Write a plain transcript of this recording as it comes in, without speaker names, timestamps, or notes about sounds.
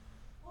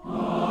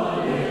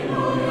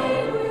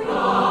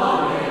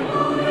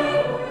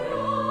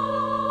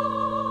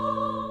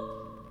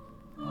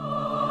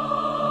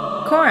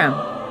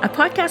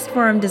podcast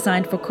forum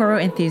designed for choral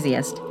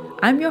enthusiasts.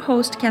 I'm your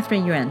host,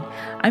 Catherine Yuan.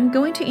 I'm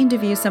going to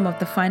interview some of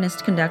the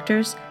finest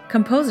conductors,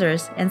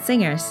 composers, and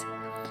singers.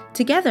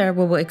 Together,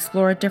 we will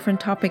explore different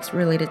topics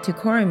related to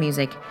choral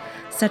music,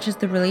 such as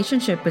the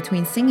relationship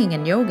between singing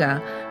and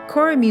yoga,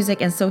 choral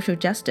music and social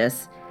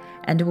justice,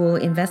 and we will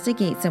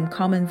investigate some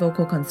common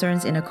vocal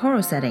concerns in a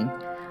choral setting.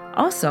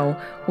 Also,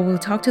 we will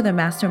talk to the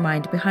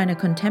mastermind behind a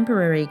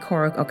contemporary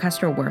choral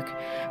orchestral work,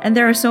 and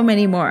there are so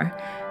many more.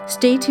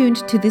 Stay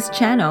tuned to this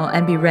channel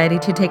and be ready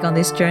to take on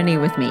this journey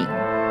with me.